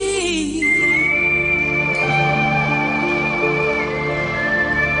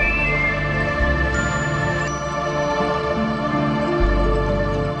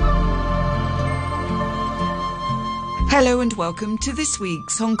Hello and welcome to this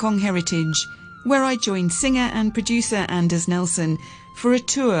week's Hong Kong Heritage, where I join singer and producer Anders Nelsson for a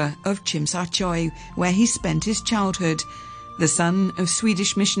tour of Tsim Sha Tsui, where he spent his childhood. The son of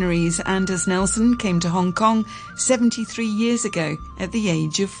Swedish missionaries, Anders Nelsson came to Hong Kong 73 years ago at the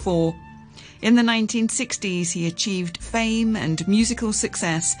age of 4. In the 1960s, he achieved fame and musical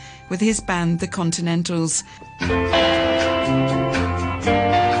success with his band The Continentals.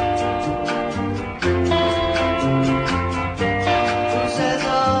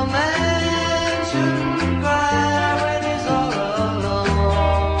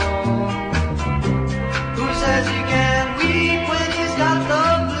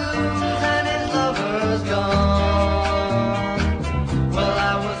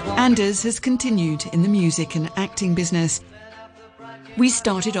 Anders has continued in the music and acting business. We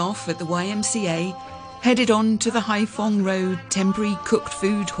started off at the YMCA, headed on to the Haiphong Road temporary cooked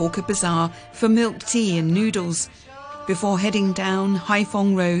food hawker bazaar for milk tea and noodles, before heading down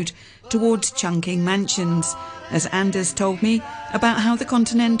Haiphong Road towards Chungking Mansions, as Anders told me about how the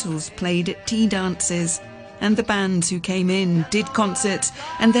Continentals played at tea dances, and the bands who came in did concerts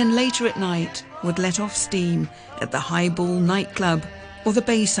and then later at night would let off steam at the Highball nightclub or the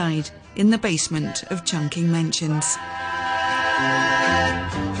Bayside in the basement of Chungking Mansions.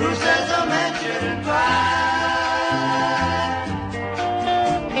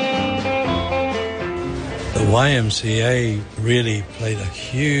 The YMCA really played a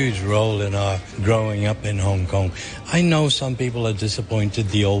huge role in our growing up in Hong Kong. I know some people are disappointed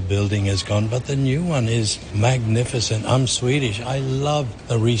the old building is gone, but the new one is magnificent. I'm Swedish. I love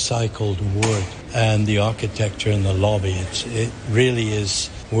the recycled wood and the architecture in the lobby. It really is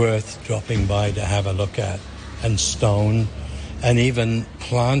worth dropping by to have a look at. And stone, and even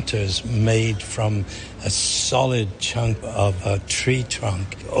planters made from a solid chunk of a tree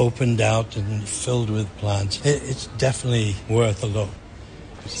trunk, opened out and filled with plants. It's definitely worth a look.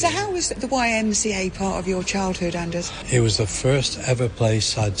 So how was the YMCA part of your childhood, Anders? It was the first ever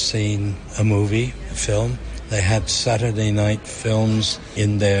place I'd seen a movie, a film. They had Saturday night films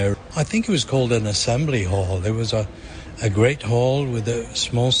in there. I think it was called an assembly hall. There was a great hall with a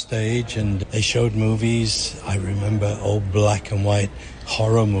small stage, and they showed movies. I remember old black and white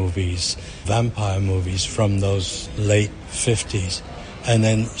horror movies, vampire movies from those late 50s. And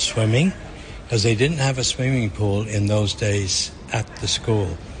then swimming, because they didn't have a swimming pool in those days at the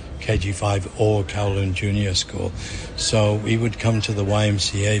school, KG5 or Kowloon Junior School. So we would come to the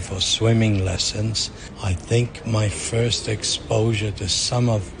YMCA for swimming lessons. I think my first exposure to some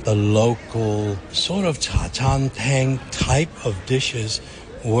of the local sort of cha chan tang type of dishes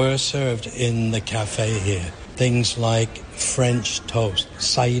were served in the cafe here. Things like French toast,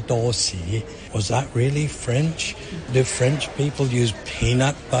 sai do si. Was that really French? Do French people use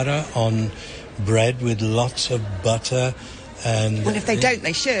peanut butter on bread with lots of butter? And well, if they don't,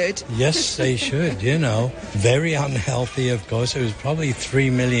 they should. Yes, they should, you know. Very unhealthy, of course. It was probably 3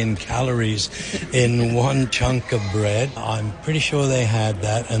 million calories in one chunk of bread. I'm pretty sure they had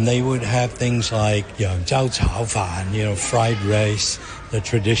that. And they would have things like, zhao cao fan, fried rice, the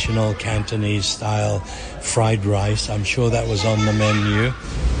traditional Cantonese style fried rice. I'm sure that was on the menu.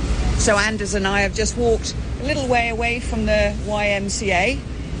 So Anders and I have just walked a little way away from the YMCA.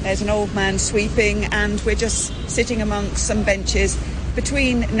 There's an old man sweeping, and we're just sitting amongst some benches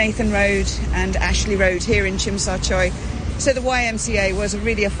between Nathan Road and Ashley Road here in Tsim Sha Tsui. So the YMCA was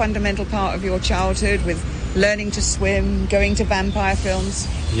really a fundamental part of your childhood, with learning to swim, going to vampire films.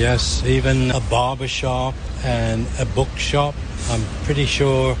 Yes, even a barber shop and a bookshop. I'm pretty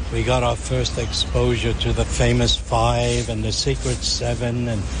sure we got our first exposure to the famous Five and the Secret Seven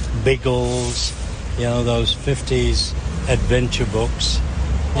and Biggles, those 50s adventure books.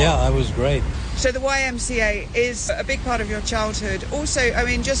 Yeah, that was great. So the YMCA is a big part of your childhood. Also,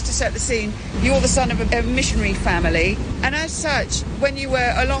 just to set the scene, you're the son of a missionary family. And as such, when you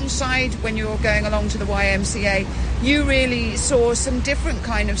were going along to the YMCA, you really saw some different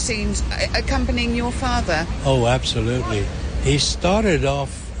kind of scenes accompanying your father. Oh, absolutely. He started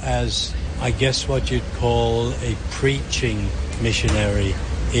off as, I guess, what you'd call a preaching missionary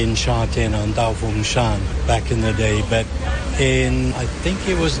in Sha Tin on Dao Feng Shan back in the day. But I think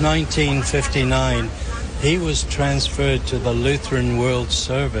it was 1959, he was transferred to the Lutheran World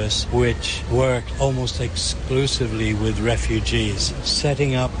Service, which worked almost exclusively with refugees,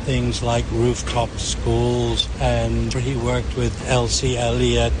 setting up things like rooftop schools, and he worked with L.C.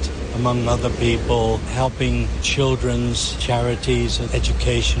 Eliot, among other people, helping children's charities and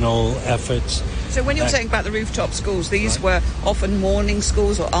educational efforts. So when you're saying about the rooftop schools, these were often morning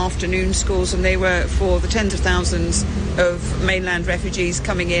schools or afternoon schools, and they were for the tens of thousands of mainland refugees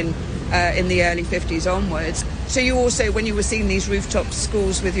coming in the early 50s onwards. So you also, when you were seeing these rooftop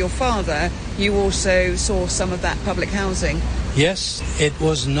schools with your father, you also saw some of that public housing? Yes, it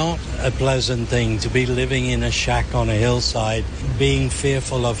was not a pleasant thing to be living in a shack on a hillside, being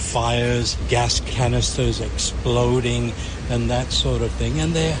fearful of fires, gas canisters exploding and that sort of thing.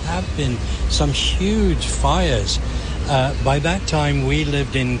 And there have been some huge fires. By that time, we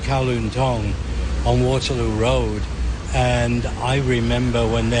lived in Kowloon Tong on Waterloo Road. And I remember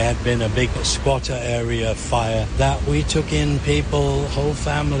when there had been a big squatter area fire that we took in people, whole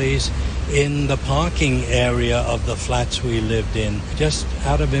families, in the parking area of the flats we lived in, just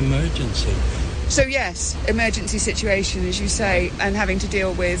out of emergency. So yes, emergency situation, as you say, and having to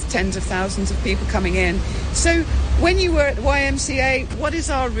deal with tens of thousands of people coming in. So when you were at the YMCA, what is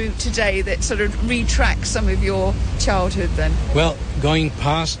our route today that sort of retracts some of your childhood then? Well, going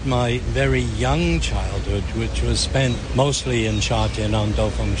past my very young childhood, which was spent mostly in Sha Tin on Do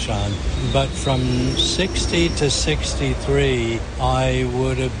Feng Shan, but from 60 to 63, I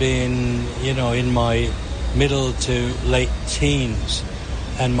would have been, in my middle to late teens.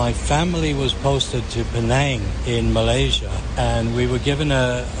 And my family was posted to Penang in Malaysia, and we were given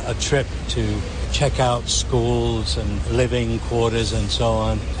a trip to check out schools and living quarters and so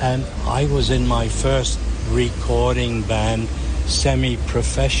on. And I was in my first recording band,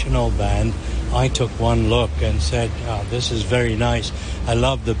 semi-professional band. I took one look and said, this is very nice. I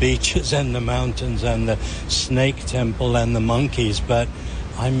love the beaches and the mountains and the snake temple and the monkeys, but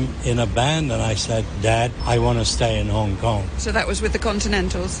I'm in a band. And I said, Dad, I want to stay in Hong Kong. So that was with the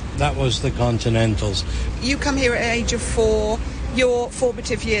Continentals? That was the Continentals. You come here at the age of 4. Your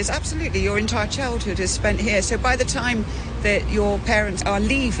formative years, absolutely, your entire childhood is spent here. So by the time that your parents are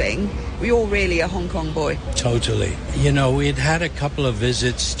leaving, you're really a Hong Kong boy. Totally. We'd had a couple of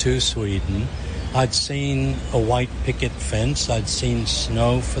visits to Sweden. I'd seen a white picket fence. I'd seen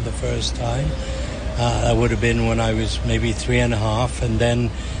snow for the first time. That would have been when I was maybe 3.5. And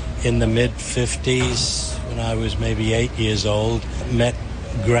then in the mid-50s, when I was maybe 8 years old, met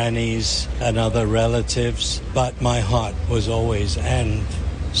grannies and other relatives. But my heart was always, and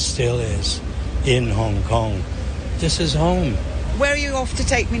still is, in Hong Kong. This is home. Where are you off to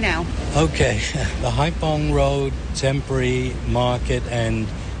take me now? Okay, the Haiphong Road Temporary Market and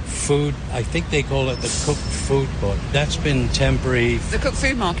Food, I think they call it the Cooked Food Court. That's been temporary. The Cooked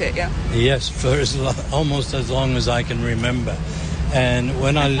Food Market, yeah. Yes, for almost as long as I can remember. And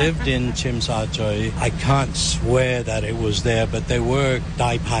when I lived in Tsim Sha Tsui, I can't swear that it was there, but there were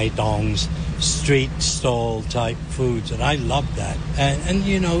Dai Pai Dongs, street stall type foods, and I loved that. And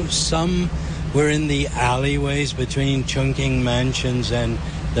some were in the alleyways between Chungking Mansions and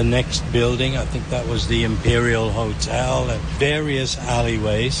the next building. I think that was the Imperial Hotel, and various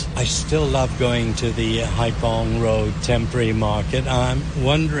alleyways. I still love going to the Haiphong Road Temporary Market. I'm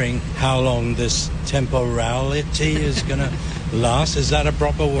wondering how long this temporality is going to last. Is that a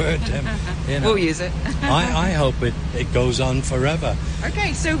proper word? We'll use it. I hope it goes on forever.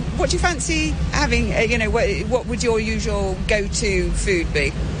 Okay, so what do you fancy having? What would your usual go-to food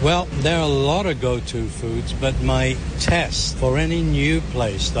be? Well, there are a lot of go-to foods, but my test for any new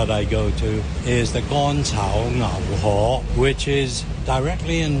place that I go to is the Gan Cao Ngao Ho, which is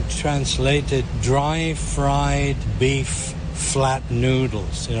directly and translated dry fried beef flat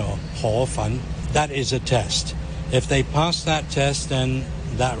noodles, ho fan. That is a test. If they pass that test, then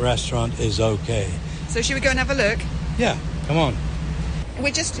that restaurant is okay. So should we go and have a look? Yeah, come on.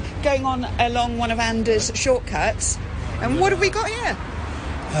 We're just going on along one of Anders' shortcuts. And what have we got here?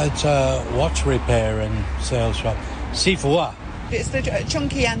 It's a watch repair and sales shop. Sifua. It's the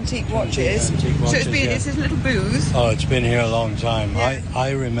chunky antique watches. So it's this little booth. Oh, it's been here a long time. Yeah.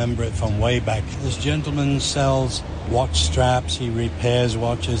 I remember it from way back. This gentleman sells watch straps. He repairs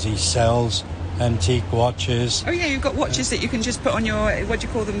watches. He sells antique watches. Oh yeah, you've got watches that you can just put on your, what do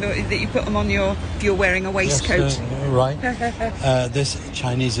you call them, that you put them on your, if you're wearing a waistcoat. Yes, right. This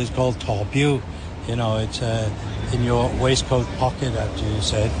Chinese is called Topiu. It's in your waistcoat pocket, as you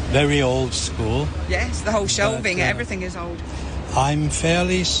said. Very old school. Yes, the whole shelving, everything is old. I'm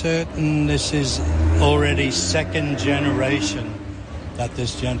fairly certain this is already second generation that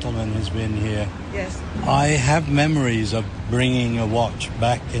this gentleman has been here. Yes. I have memories of bringing a watch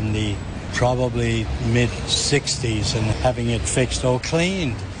back in the probably mid-60s and having it fixed or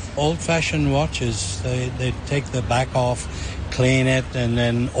cleaned. Old-fashioned watches, they take the back off, clean it, and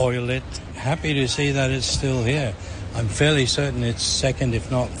then oil it. Happy to see that it's still here. I'm fairly certain it's second,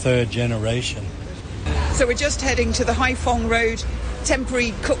 if not third generation. So we're just heading to the Haiphong Road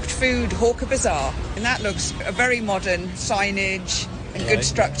Temporary Cooked Food Hawker Bazaar. And that looks a very modern signage and good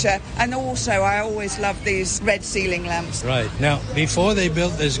structure. And also, I always love these red ceiling lamps. Right. Now, before they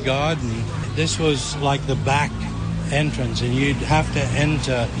built this garden, this was like the back entrance, and you'd have to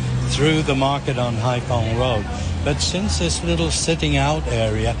enter through the market on Haiphong Road. But since this little sitting out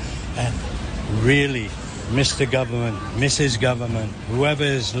area, and really, Mr. Government, Mrs. Government, whoever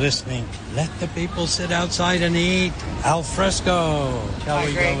is listening, let the people sit outside and eat al fresco. Shall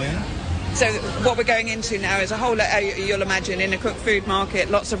we go in? So what we're going into now is a whole, you'll imagine, in a cooked food market,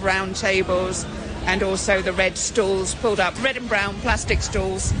 lots of round tables and also the red stools pulled up, red and brown plastic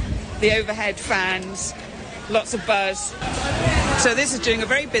stools, the overhead fans, lots of buzz. So this is doing a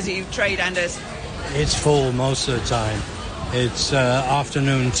very busy trade, Anders. It's full most of the time. It's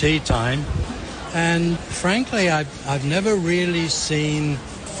afternoon tea time. And frankly, I've never really seen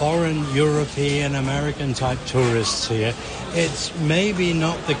foreign, European, American type tourists here. It's maybe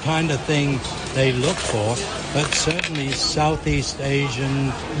not the kind of thing they look for, but certainly Southeast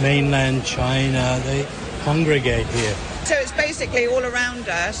Asian, mainland China, they congregate here. So it's basically all around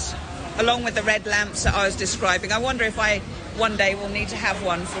us, along with the red lamps that I was describing. I wonder if I one day will need to have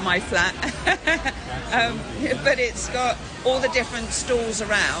one for my flat. But it's got all the different stalls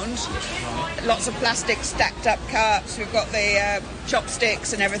around, lots of plastic stacked up cups. We've got the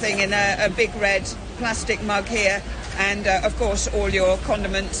chopsticks and everything in a big red plastic mug here. And, of course, all your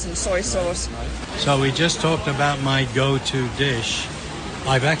condiments and soy sauce. So we just talked about my go-to dish.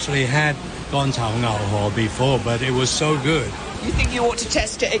 I've actually had Gan Chao Ngao Ho before, but it was so good. You think you ought to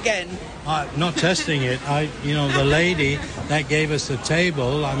test it again? Not testing it. The lady that gave us the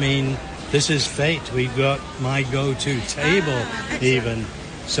table, I mean, this is fate. We've got my go-to table even.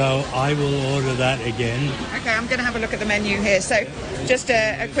 So I will order that again. Okay, I'm going to have a look at the menu here. So just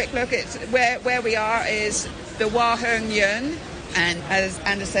a quick look. It's where we are is the Wah Hung Yun. And as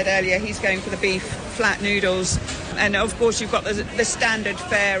Anders said earlier, he's going for the beef flat noodles. And of course, you've got the standard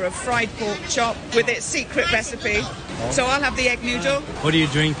fare of fried pork chop with its secret recipe. So I'll have the egg noodle. What are you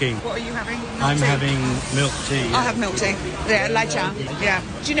drinking? What are you having? I'm having milk tea. I'll have milk tea. Yeah, lai cha. Yeah.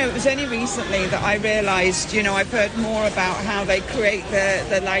 Do you know, it was only recently that I realised, I've heard more about how they create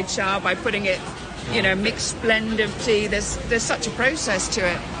the lai cha by putting it, mixed blend of tea. There's such a process to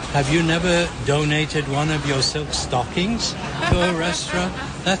it. Have you never donated one of your silk stockings to a restaurant?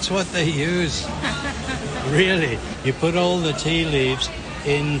 That's what they use. Really. You put all the tea leaves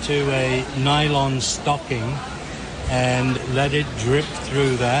into a nylon stocking and let it drip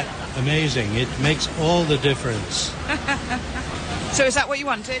through that. Amazing. It makes all the difference. So is that what you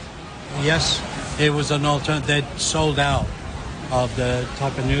wanted? Yes. It was an alternative. They'd sold out of the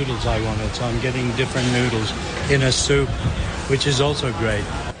type of noodles I wanted, so I'm getting different noodles in a soup, which is also great.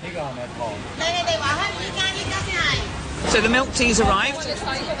 So the milk tea's arrived.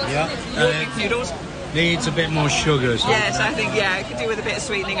 Yeah. Your beef noodles. Needs a bit more sugar. So yes, I think, it could do with a bit of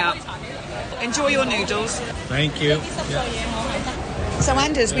sweetening up. Enjoy your noodles. Thank you. Yeah. So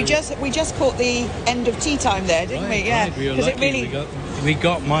Anders, we just caught the end of tea time there, didn't we? Yeah. Right. We were lucky. We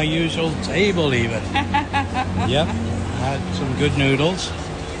got my usual table even. Yep. Had some good noodles.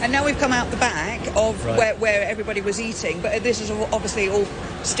 And now we've come out the back of where everybody was eating, but this is obviously all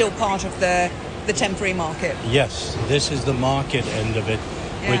still part of the temporary market. Yes, this is the market end of it,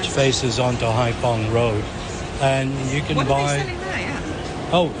 which faces onto Haiphong Road. And you can buy... What are they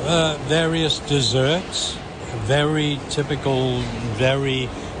selling there, various desserts, very typical, very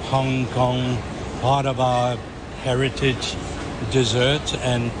Hong Kong, part of our heritage desserts,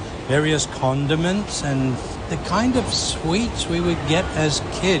 and various condiments and the kind of sweets we would get as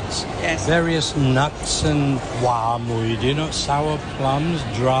kids. Yes. Various nuts and wah mui, sour plums,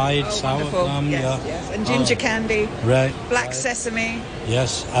 dried sour wonderful. plum. Yes. And ginger candy. Right. Black sesame.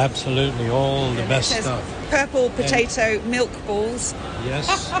 Yes, absolutely. All the best stuff. Purple potato milk balls.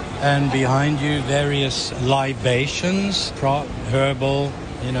 Yes. And behind you, various libations, herbal,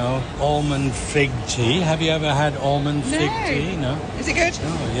 almond fig tea. Have you ever had almond fig tea? No. Is it good?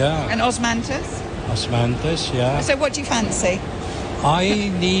 Oh, yeah. And osmanthus? Osmanthus, yeah. So what do you fancy?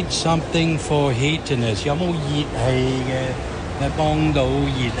 I need something for heatiness. 有冇熱氣嘅？你幫到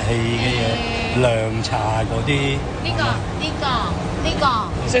熱氣嘅嘢，涼茶嗰啲。呢個。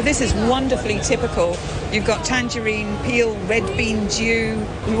So this is wonderfully typical. You've got tangerine peel, red bean dew,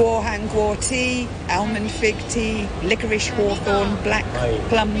 luo hang guo tea, almond fig tea, licorice hawthorn, black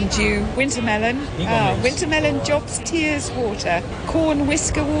plum dew, winter melon, winter melon drops tears water, corn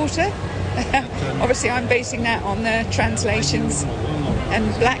whisker water. Obviously, I'm basing that on the translations.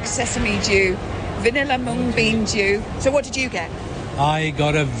 And black sesame dew, vanilla mung bean dew. So what did you get? I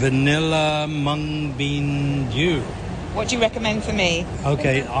got a vanilla mung bean dew. What do you recommend for me?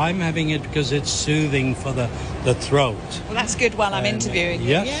 Okay, I'm having it because it's soothing for the throat. Well, that's good while I'm interviewing you.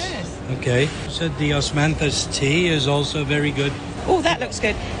 Yes. Okay. So the osmanthus tea is also very good. Oh, that looks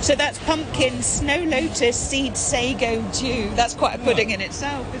good. So that's pumpkin, snow lotus, seed, sago, dew. That's quite a pudding in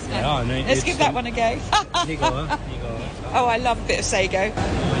itself, isn't it? Yeah, Let's give that one a go. Oh, I love a bit of sago.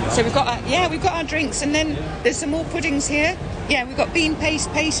 So we've got our drinks, and then there's some more puddings here. Yeah, we've got bean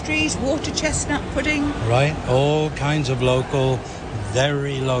paste pastries, water chestnut pudding. Right, all kinds of local,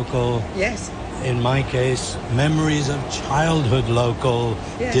 very local. Yes. In my case, memories of childhood local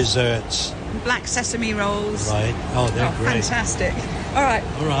desserts. Black sesame rolls. Right. Oh, they're great. Fantastic. All right.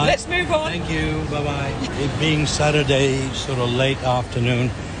 Let's move on. Thank you. Bye-bye. It being Saturday, sort of late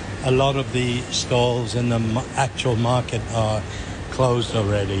afternoon, a lot of the stalls in the actual market are closed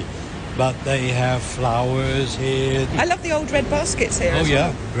already. But they have flowers here. I love the old red baskets here. Oh,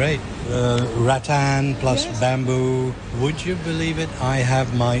 well. Great. Rattan plus bamboo. Would you believe it? I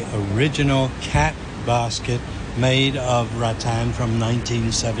have my original cat basket made of rattan from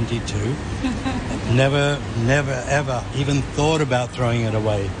 1972. Never, ever even thought about throwing it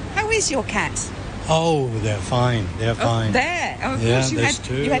away. How is your cat? Oh, they're fine. They're fine. There. Oh, of yeah, course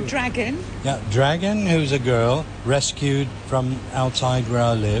you had Dragon. Yeah, Dragon, who's a girl, rescued from outside where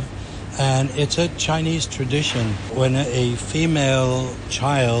I live. And it's a Chinese tradition. When a female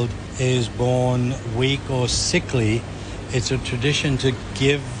child is born weak or sickly, it's a tradition to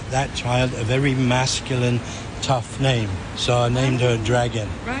give that child a very masculine, tough name. So I named her Dragon.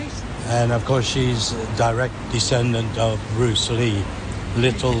 Right. And of course she's a direct descendant of Bruce Lee,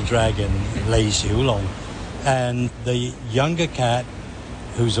 Little Dragon, Lei Xiulong. And the younger cat,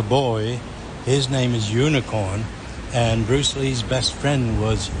 who's a boy, his name is Unicorn. And Bruce Lee's best friend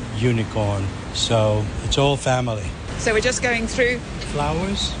was Unicorn. So it's all family. So we're just going through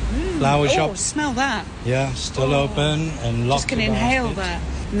flowers. Flower shop. Oh, smell that. Yeah, still open and lots of just going to inhale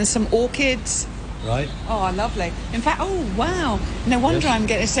baskets. that. And there's some orchids. Right. Oh, lovely. In fact, oh, wow. No wonder I'm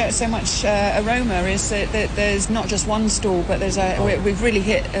getting so much aroma is that there's not just one stall, but there's we've really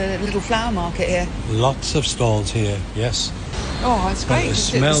hit a little flower market here. Lots of stalls here, yes. Oh, it's great. The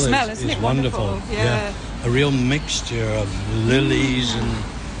smell isn't is it wonderful. Yeah. A real mixture of lilies and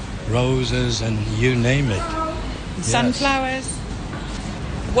roses and you name it. Sunflowers.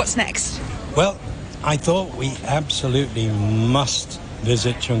 What's next? Well, I thought we absolutely must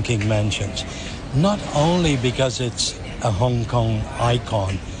visit Chungking Mansions. Not only because it's a Hong Kong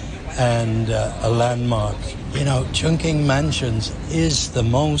icon and a landmark. You know, Chungking Mansions is the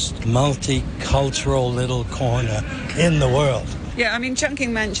most multicultural little corner in the world. Yeah, I mean,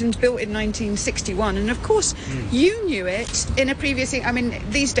 Chungking Mansion's built in 1961, and of course, you knew it in a previous thing. I mean,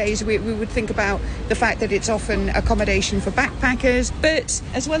 these days we would think about the fact that it's often accommodation for backpackers, but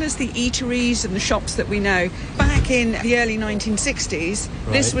as well as the eateries and the shops that we know, back in the early 1960s,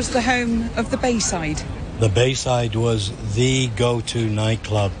 this was the home of the Bayside. The Bayside was the go-to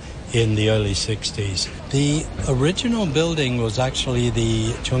nightclub in the early 60s. The original building was actually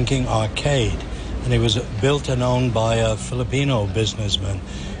the Chungking Arcade, and it was built and owned by a Filipino businessman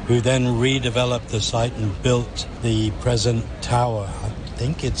who then redeveloped the site and built the present tower. I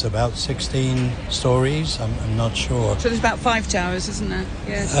think it's about 16 stories, I'm not sure. So there's about 5 towers, isn't there?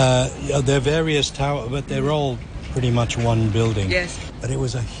 Yes. There are various towers, but they're all pretty much one building. Yes. But it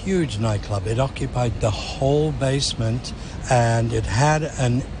was a huge nightclub. It occupied the whole basement, and it had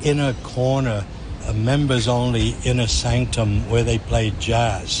an inner corner, a members-only inner sanctum where they played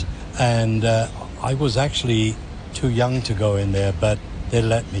jazz. And I was actually too young to go in there, but they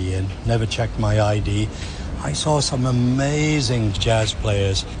let me in. Never checked my ID. I saw some amazing jazz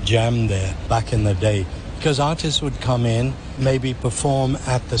players jam there back in the day, because artists would come in, maybe perform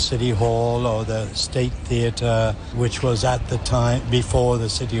at the City Hall or the State Theatre, which was at the time, before the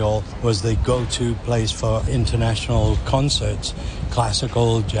City Hall, was the go-to place for international concerts,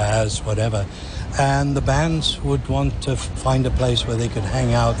 classical, jazz, whatever. And the bands would want to find a place where they could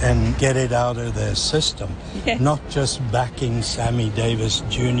hang out and get it out of their system. Yes. Not just backing Sammy Davis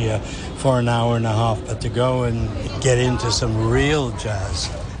Jr. for an hour and a half, but to go and get into some real jazz.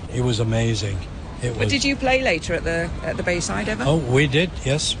 It was amazing. But did you play later at the Bayside ever? Oh, we did,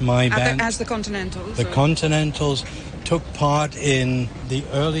 yes. My band. As the Continentals? The Continentals took part in the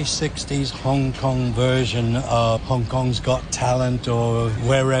early 60s Hong Kong version of Hong Kong's Got Talent or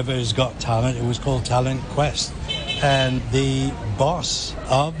Wherever's Got Talent. It was called Talent Quest. And the boss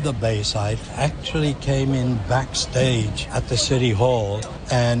of the Bayside actually came in backstage at the City Hall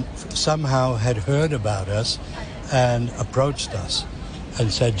and somehow had heard about us and approached us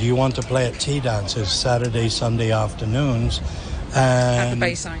and said, do you want to play at tea dances Saturday, Sunday afternoons? And at the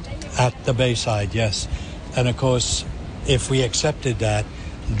Bayside? At the Bayside, yes. And of course, if we accepted that,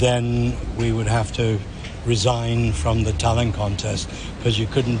 then we would have to resign from the talent contest because you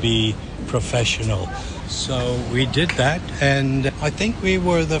couldn't be professional. So we did that, and I think we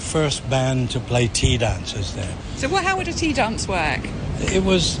were the first band to play tea dances there. So how would a tea dance work? It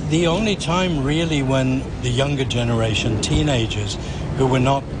was the only time really when the younger generation, teenagers who were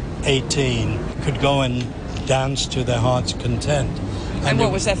not 18, could go and dance to their heart's content. And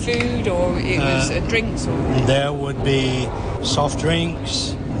what was there, food or it was drinks? Or? There would be soft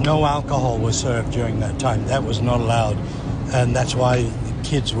drinks. No alcohol was served during that time. That was not allowed, and that's why the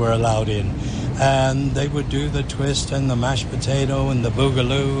kids were allowed in. And they would do the twist and the mashed potato and the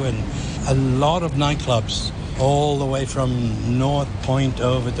boogaloo, and a lot of nightclubs all the way from North Point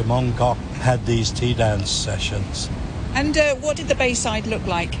over to Mongkok had these tea dance sessions. And what did the Bayside look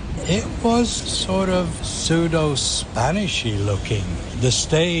like? It was sort of pseudo-Spanish-y looking. The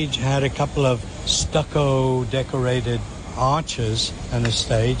stage had a couple of stucco decorated arches and a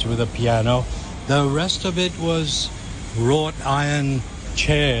stage with a piano. The rest of it was wrought iron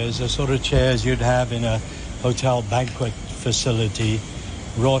chairs, the sort of chairs you'd have in a hotel banquet facility,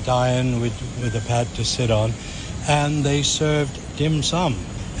 wrought iron with a pad to sit on, and they served dim sum.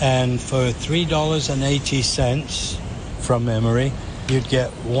 And for $3.80 from memory, you'd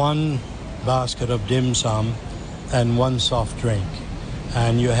get one basket of dim sum and one soft drink.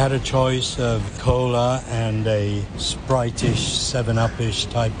 And you had a choice of cola and a Sprite-ish, 7-Up-ish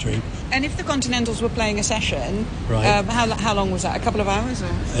type drink. And if the Continentals were playing a session, right. How long was that? A couple of hours? Or?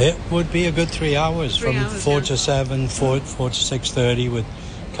 It would be a good 3 hours, from 4 to 7, 4 to 6:30 with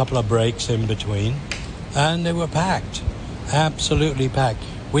a couple of breaks in between. And they were packed, absolutely packed.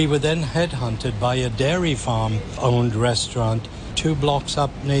 We were then headhunted by a dairy farm-owned restaurant 2 blocks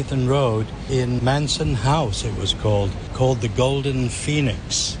up Nathan Road in Mansion House, it was called the Golden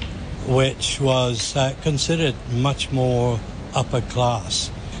Phoenix, which was considered much more upper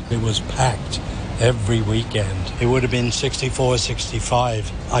class. It was packed every weekend. It would have been 64,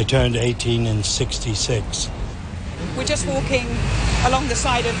 65. I turned 18 in 66. We're just walking along the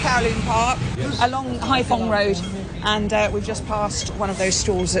side of Kowloon Park, along Haiphong Road, and we've just passed one of those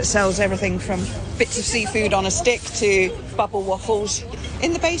stalls that sells everything from bits of seafood on a stick to bubble waffles.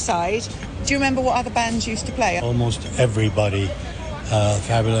 In the Bayside, do you remember what other bands used to play? Almost everybody.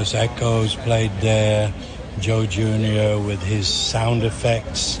 Fabulous Echoes played there, Joe Jr. with his sound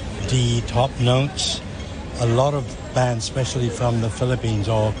effects, D Top Notes. A lot of bands, especially from the Philippines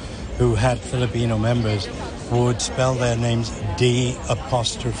or who had Filipino members, would spell their names D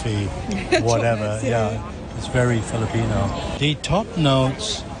apostrophe whatever. Yeah, it's very Filipino. The Top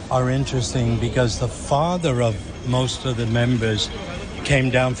Notes are interesting because the father of most of the members came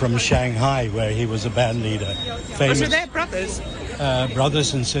down from Shanghai, where he was a band leader. Famous. So they're brothers?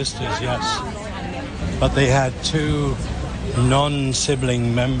 Brothers and sisters, yes. But they had 2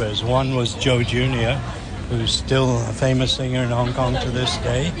 non-sibling members. One was Joe Jr., who's still a famous singer in Hong Kong to this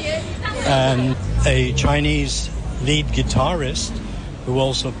day, and a Chinese lead guitarist who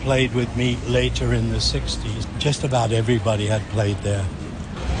also played with me later in the 60s. Just about everybody had played there.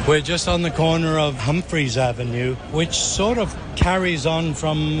 We're just on the corner of Humphreys Avenue, which sort of carries on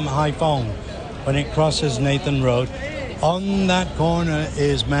from Haiphong when it crosses Nathan Road. On that corner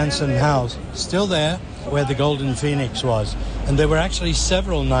is Mansion House, still there, where the Golden Phoenix was. And there were actually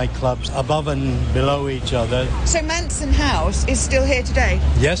several nightclubs above and below each other. So Mansion House is still here today?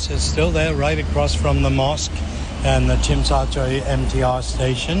 Yes, it's still there, right across from the mosque and the Tsim Sha Tsui MTR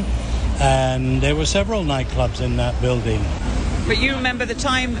station. And there were several nightclubs in that building. But you remember the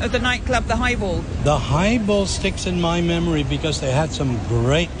time of the nightclub, the Highball? The Highball sticks in my memory because they had some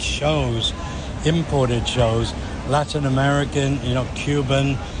great shows, imported shows, Latin American,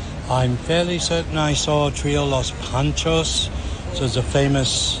 Cuban. I'm fairly certain I saw Trio Los Panchos, so it's a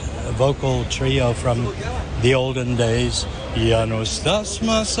famous vocal trio from the olden days. Ya no estás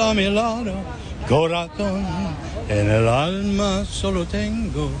más a mi lado, corazón, en el alma solo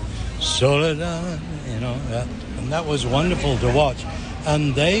tengo soledad, and that was wonderful to watch.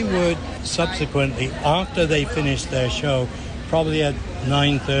 And they would subsequently, after they finished their show, probably at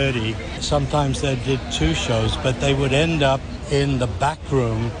 9:30, sometimes they did 2 shows, but they would end up in the back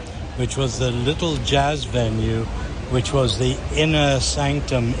room, which was the little jazz venue, which was the inner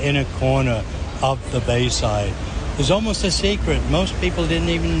sanctum, inner corner of the Bayside. It was almost a secret. Most people didn't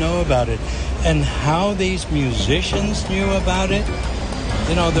even know about it. And how these musicians knew about it,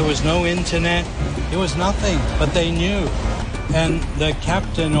 there was no internet. There was nothing, but they knew. And the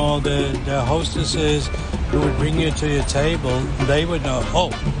captain or the hostesses who would bring you to your table, they would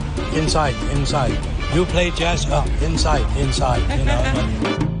know, inside. You play jazz? Oh, inside.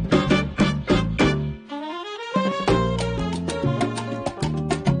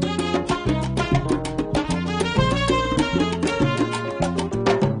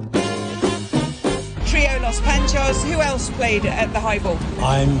 who else played at the Haiphong?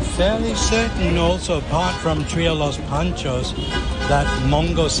 I'm fairly certain also, apart from Trio Los Panchos, that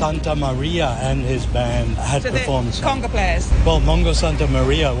Mongo Santamaria and his band had performed. So conga players? Well, Mongo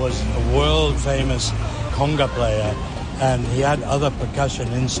Santamaria was a world-famous conga player, and he had other percussion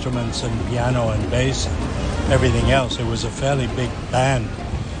instruments and piano and bass and everything else. It was a fairly big band.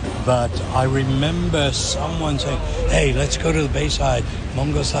 But I remember someone saying, hey, let's go to the Bayside.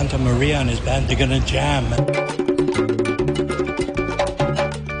 Mongo Santamaria and his band, they're going to jam.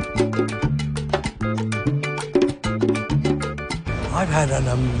 I've had an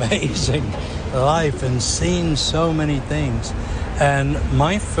amazing life and seen so many things. And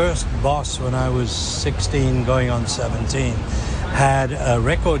my first boss when I was 16 going on 17 had a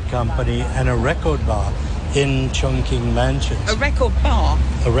record company and a record bar in Chungking Mansions. A record bar?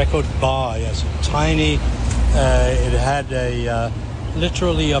 A record bar, yes. Tiny. It had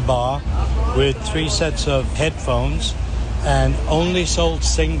literally a bar with 3 sets of headphones and only sold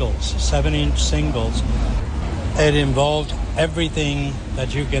singles, 7-inch singles. It involved everything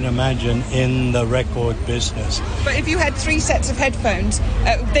that you can imagine in the record business. But if you had 3 sets of headphones,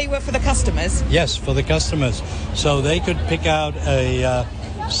 they were for the customers? Yes, for the customers. So they could pick out a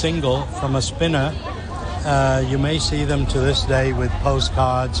single from a spinner. You may see them to this day with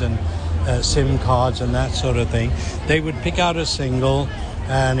postcards and SIM cards and that sort of thing. They would pick out a single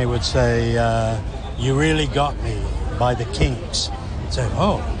and it would say, You Really Got Me by the Kinks. Say,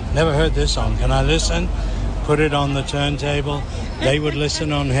 oh, never heard this song. Can I listen? Put it on the turntable. They would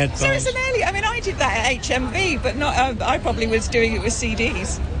listen on headphones. So it's an early, I mean, I did that at HMV, but not. I probably was doing it with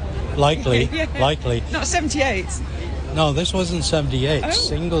CDs. Likely, Yeah. likely. Not 78. No, this wasn't 78. Oh.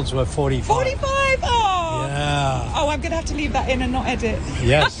 Singles were 45. 45? Oh! Yeah. Oh, I'm going to have to leave that in and not edit.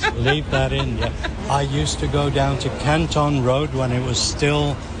 Yes, leave that in. Yeah. I used to go down to Canton Road when it was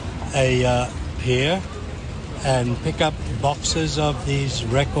still a pier and pick up boxes of these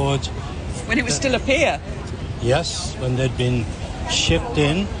records. When it was still a pier? Yes, when they'd been shipped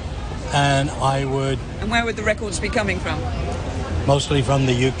in, and I would... And where would the records be coming from? Mostly from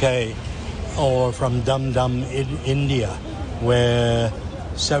the UK or from Dum Dum in India, where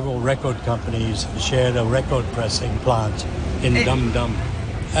several record companies shared a record pressing plant in Dum Dum.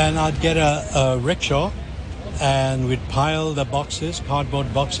 And I'd get a rickshaw, and we'd pile the boxes,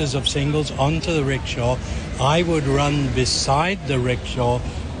 cardboard boxes of singles onto the rickshaw. I would run beside the rickshaw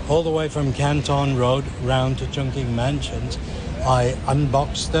all the way from Canton Road round to Chungking Mansions. I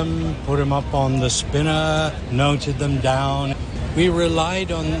unboxed them, put them up on the spinner, noted them down. We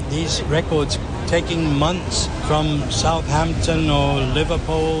relied on these records taking months from Southampton or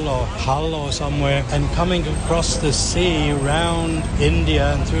Liverpool or Hull or somewhere and coming across the sea around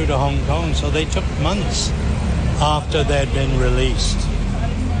India and through to Hong Kong. So they took months after they'd been released.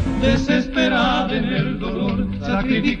 Desesperada en el dolor, sacrificó